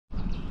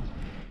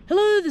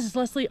Hello, this is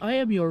Leslie. I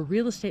am your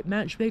real estate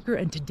matchmaker,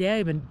 and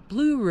today I'm in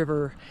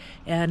BlueRiver.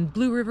 And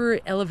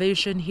BlueRiver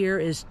elevation here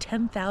is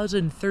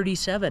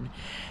 10,037.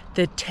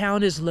 The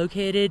town is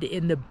located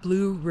in the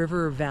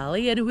BlueRiver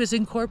Valley, and it was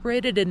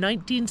incorporated in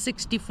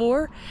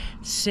 1964,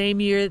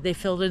 same year that they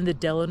filled in the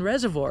Dillon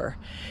Reservoir.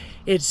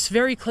 It's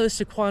very close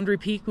to Quandary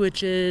Peak,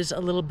 which is a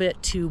little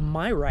bit to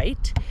my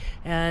right,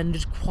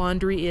 and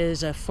Quandary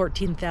is a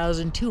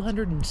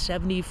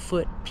 14,270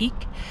 foot peak.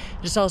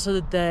 It's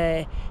also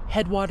the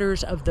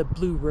headwaters of the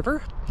Blue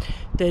River.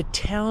 The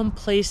town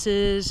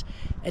places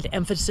an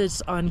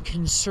emphasis on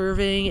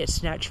conserving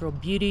its natural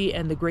beauty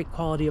and the great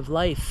quality of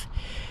life.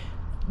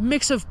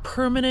 Mix of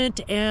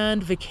permanent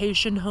and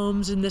vacation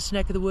homes in this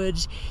neck of the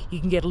woods. You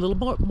can get a little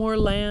more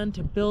land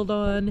to build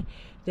on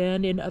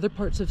than in other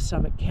parts of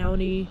Summit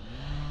County.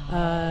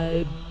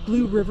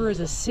 BlueRiver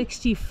is a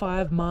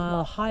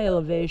 65-mile high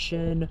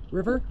elevation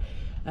river,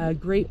 a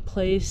great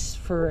place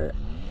for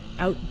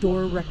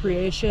outdoor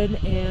recreation.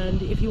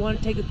 And if you want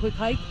to take a quick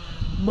hike,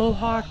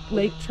 Mohawk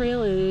Lake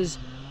Trail is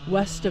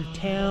west of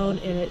town,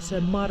 and it's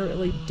a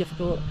moderately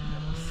difficult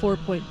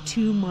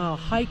 4.2-mile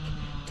hike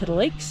to the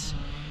lakes.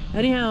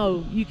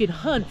 Anyhow, you can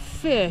hunt,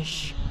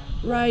 fish,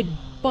 ride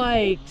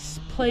bikes,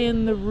 play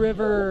in the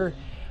river,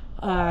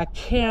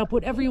 camp,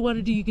 whatever you want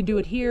to do, you can do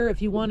it here.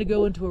 If you want to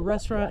go into a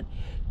restaurant,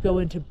 go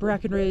into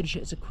Breckenridge.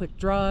 It's a quick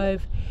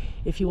drive.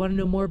 If you want to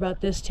know more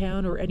about this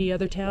town or any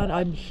other town,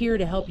 I'm here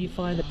to help you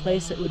find the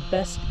place that would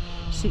best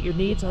suit your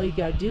needs. All you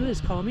got to do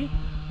is call me.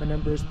 My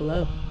number is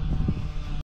below.